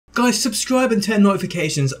Guys, subscribe and turn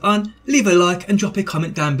notifications on, leave a like and drop a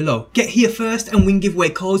comment down below. Get here first and win giveaway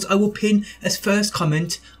codes I will pin as first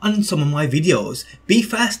comment on some of my videos. Be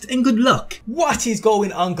fast and good luck. What is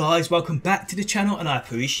going on, guys? Welcome back to the channel and I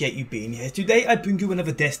appreciate you being here. Today I bring you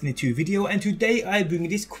another Destiny 2 video, and today I bring you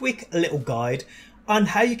this quick little guide on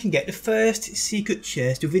how you can get the first secret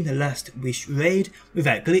chest within the Last Wish raid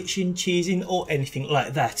without glitching, cheesing or anything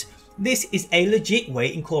like that. This is a legit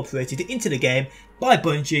way incorporated into the game by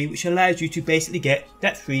Bungie, which allows you to basically get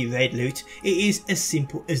that free raid loot. It is as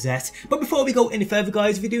simple as that. But before we go any further,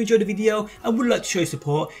 guys, if you do enjoy the video and would like to show your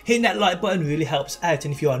support, hitting that like button really helps out.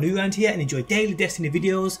 And if you are new around here and enjoy daily Destiny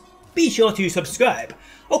videos, be sure to subscribe.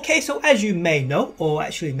 Okay, so as you may know, or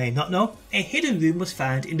actually may not know, a hidden room was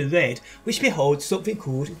found in the raid which beholds something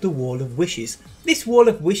called the Wall of Wishes. This Wall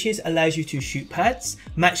of Wishes allows you to shoot pads,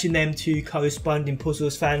 matching them to corresponding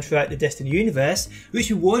puzzles found throughout the Destiny universe, which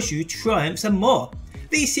rewards you triumphs and more.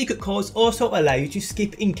 These secret codes also allow you to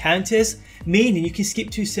skip encounters, meaning you can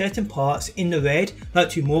skip to certain parts in the raid, like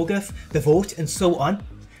to Morgoth, the Vault and so on.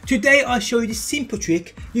 Today I'll show you this simple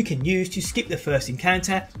trick you can use to skip the first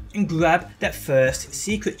encounter and grab that first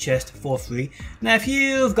secret chest for free. Now if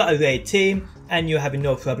you've got a raid team and you're having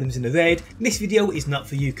no problems in the raid, this video is not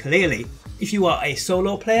for you clearly. If you are a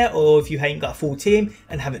solo player or if you ain't got a full team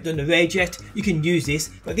and haven't done the raid yet, you can use this,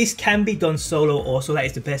 but this can be done solo also. That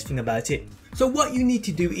is the best thing about it. So what you need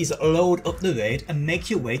to do is load up the raid and make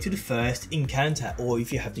your way to the first encounter, or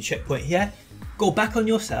if you have the checkpoint here, go back on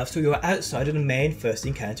yourself so you are outside of the main first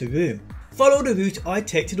encounter room. Follow the route I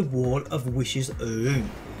take to the Wall of Wishes room.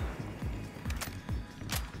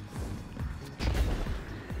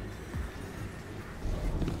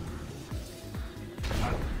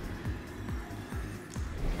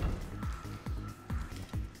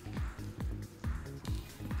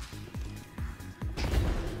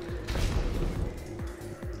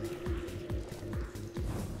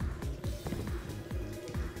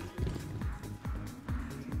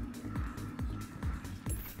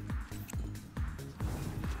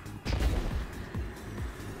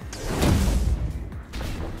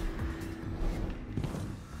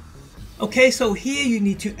 Okay, so here you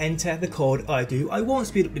need to enter the code I do. I won't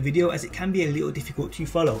speed up the video as it can be a little difficult to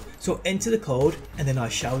follow. So enter the code and then I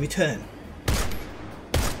shall return.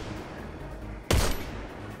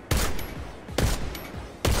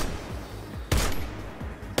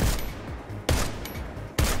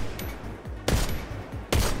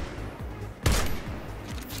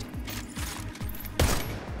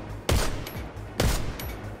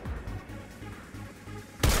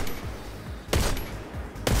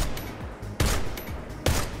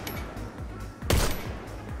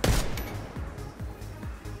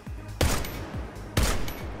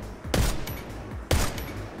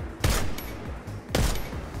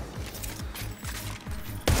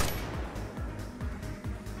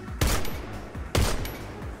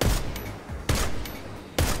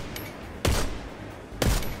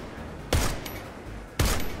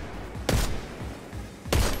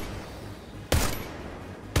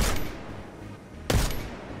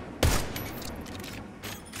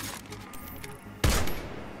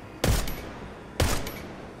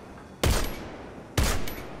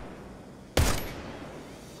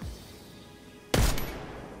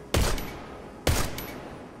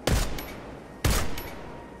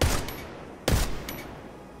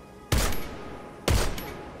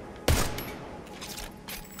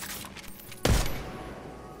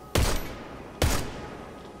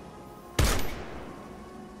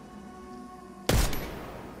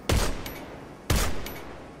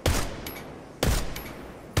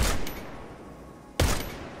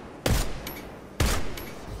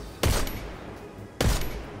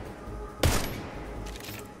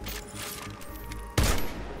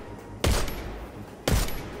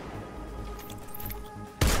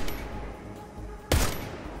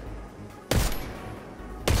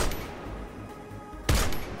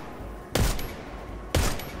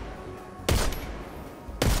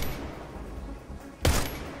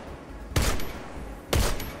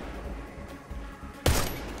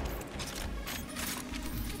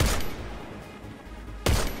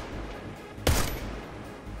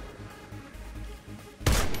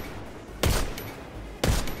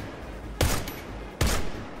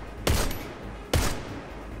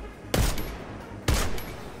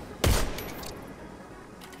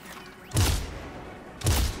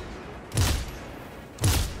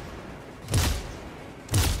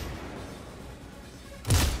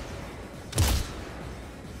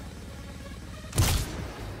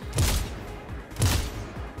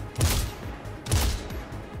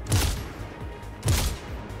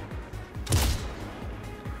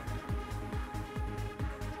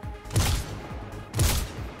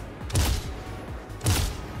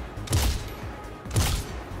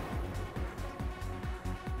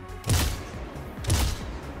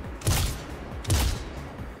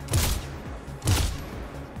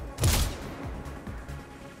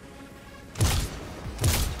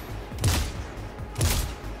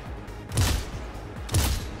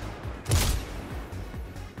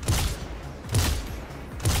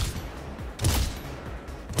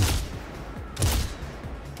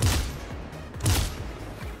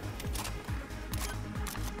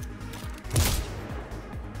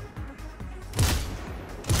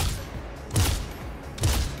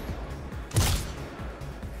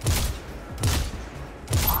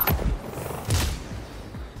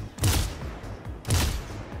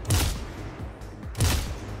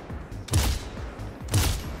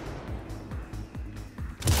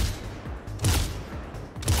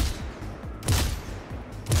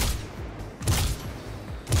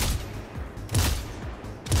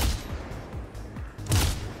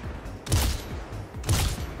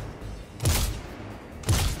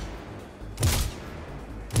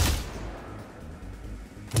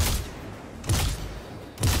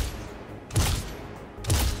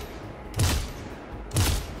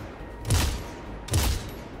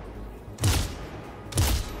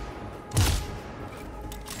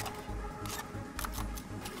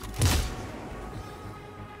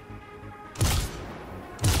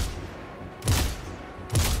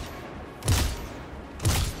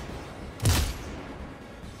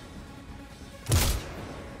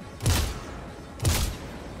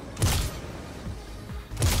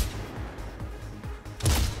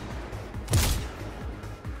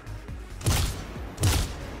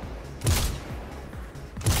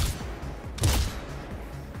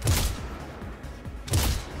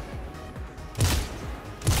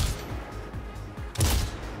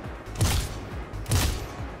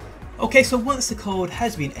 Okay, so once the code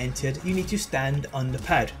has been entered, you need to stand on the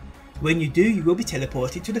pad. When you do, you will be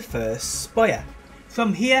teleported to the first spire.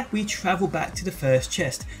 From here, we travel back to the first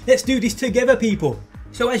chest. Let's do this together, people!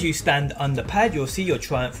 So as you stand on the pad, you'll see your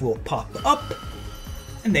triumph will pop up,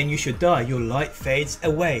 and then you should die. Your light fades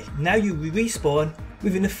away. Now you respawn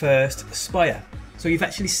within the first spire. So you've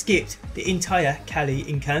actually skipped the entire Cali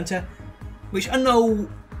encounter, which I know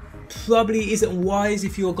probably isn't wise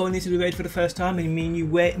if you're going into the raid for the first time. I mean, you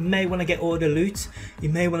may want to get all the loot, you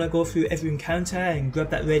may want to go through every encounter and grab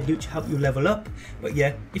that red loot to help you level up. But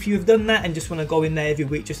yeah, if you have done that and just want to go in there every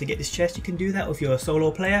week just to get this chest, you can do that. Or if you're a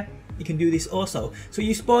solo player, you can do this also. So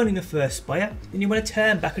you spawn in the first spire, then you want to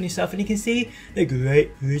turn back on yourself and you can see the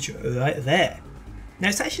Great Bridge right there. Now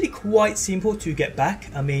it's actually quite simple to get back.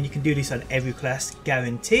 I mean, you can do this on every class,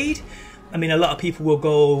 guaranteed. I mean, a lot of people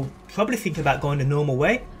will probably think about going the normal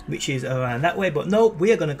way, which is around that way, but no, we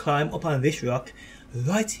are going to climb up on this rock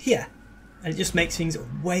right here, and it just makes things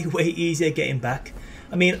way easier getting back.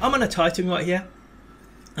 I mean, I'm on a Titan right here,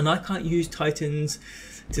 and I can't use Titans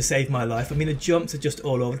to save my life. I mean, the jumps are just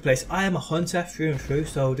all over the place. I am a hunter through and through,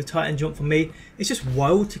 so the Titan jump for me, it's just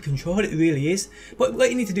wild to control, it really is. But what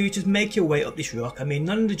you need to do is just make your way up this rock. I mean,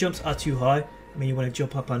 none of the jumps are too high. I mean, you want to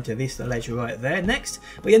jump up onto this ledge right there next.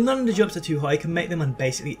 But yeah, none of the jumps are too high. You can make them on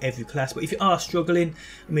basically every class. But if you are struggling,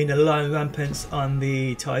 I mean, the Lion Rampants on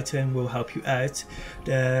the Titan will help you out.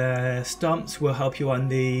 The Stomps will help you on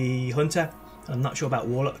the Hunter. I'm not sure about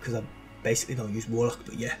Warlock because I basically don't use Warlock.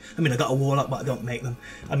 But yeah, I mean, I got a Warlock, but I don't make them.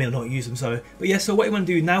 I mean, I don't use them, sorry. But yeah, so what you want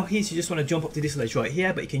to do now is you just want to jump up to this ledge right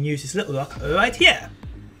here. But you can use this little rock right here.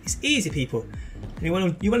 It's easy, people. And you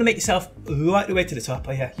want to make yourself right the way to the top.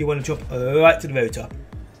 Oh yeah, you want to jump right to the very top,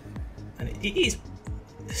 and it is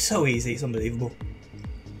so easy. It's unbelievable.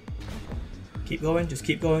 Keep going, just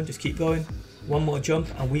keep going, just keep going. One more jump,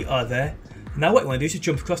 and we are there. Now what you want to do is just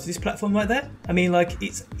jump across to this platform right there. I mean, like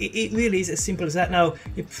it really is as simple as that. Now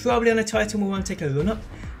you're probably on a Titan will want to take a run up,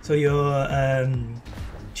 so your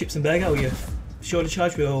chips and burger or your shoulder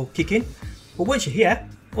charge will kick in. But once you're here,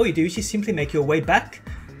 all you do is just simply make your way back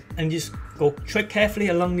and just go tread carefully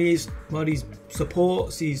along these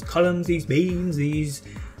supports, these columns, these beams, these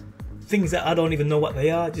things that I don't even know what they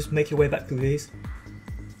are. Just make your way back through these.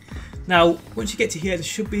 Now, once you get to here, there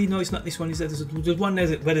should be, no, it's not this one, there's one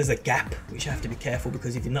where there's a gap, which you have to be careful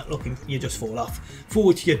because if you're not looking, you just fall off.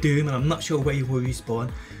 Forward to your doom, and I'm not sure where you will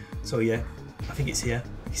respawn. So yeah, I think it's here.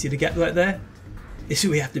 You see the gap right there? This is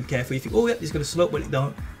where you have to be careful. You think, oh yeah, it's going to slope, well it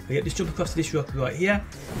don't. But yeah, just jump across to this rock right here.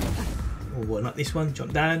 Oh, well, not this one,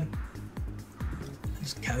 jump down.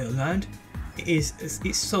 Just carry on around.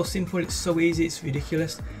 It's so simple, it's so easy, it's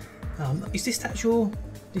ridiculous. Is this actual?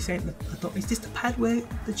 This ain't the. Is this the pad where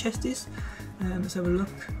the chest is? Let's have a look.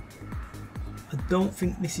 I don't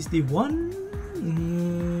think this is the one.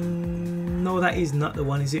 No, that is not the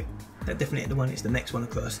one, is it? That definitely ain't the one. It's the next one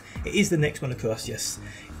across. It is the next one across. Yes,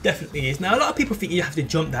 definitely is. Now a lot of people think you have to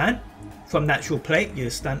jump down from the actual plate. You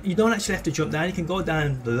stand. You don't actually have to jump down. You can go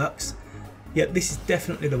down the rocks. Yeah, this is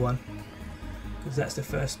definitely the one. Because that's the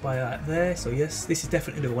first spire out there, so yes, this is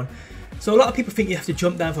definitely the one. So a lot of people think you have to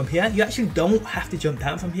jump down from here. You actually don't have to jump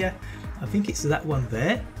down from here. I think it's that one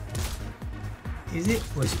there. Is it?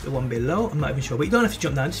 Or is it the one below? I'm not even sure, but you don't have to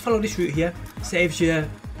jump down. Just follow this route here. Saves you a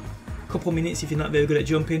couple minutes if you're not very good at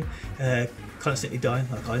jumping. Constantly dying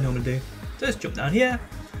like I normally do. So just jump down here,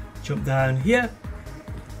 jump down here,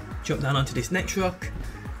 jump down onto this next rock,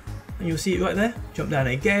 and you'll see it right there. Jump down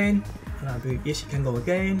again, and yes, you can go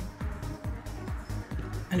again.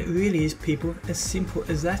 And it really is, people, as simple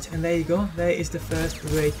as that. And there you go, there is the first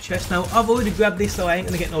raid chest. Now I've already grabbed this, so I ain't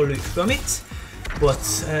gonna get no loot from it,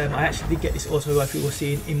 but I actually did get this auto rifle you're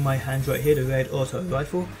seeing in my hand right here, the red auto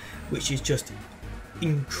rifle, which is just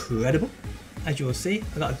incredible. As you will see,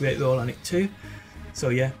 I got a great roll on it too. So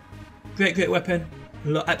yeah, great weapon.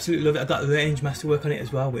 Absolutely love it. I got a range masterwork on it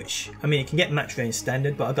as well, which, I mean, it can get match range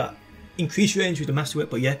standard, but I got increased range with the masterwork.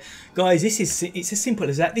 But yeah, guys, it's as simple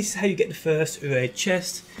as that. This is how you get the first raid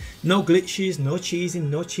chest. No glitches, no cheesing,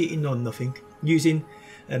 no cheating, no nothing. Using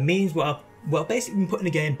means what I've basically been put in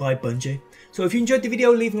the game by Bungie. So if you enjoyed the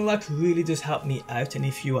video, leaving a like really does help me out. And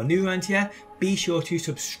if you are new around here, be sure to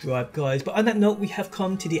subscribe, guys. But on that note, we have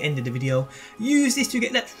come to the end of the video. Use this to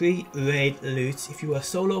get that free raid loot. If you are a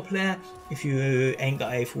solo player, if you ain't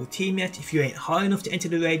got a full team yet, if you ain't high enough to enter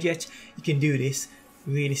the raid yet, you can do this.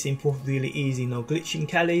 Really simple, really easy, no glitching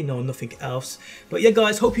Cali, no nothing else. But yeah,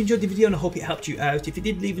 guys, hope you enjoyed the video and I hope it helped you out. If you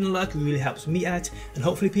did, leaving a like really helps me out. And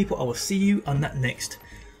hopefully, people, I will see you on that next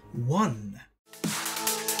one.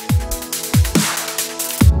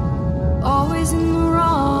 Always in the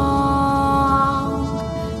wrong,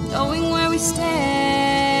 knowing where we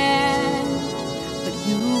stand.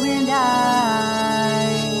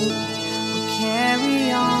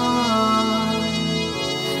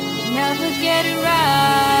 get it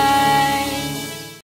right.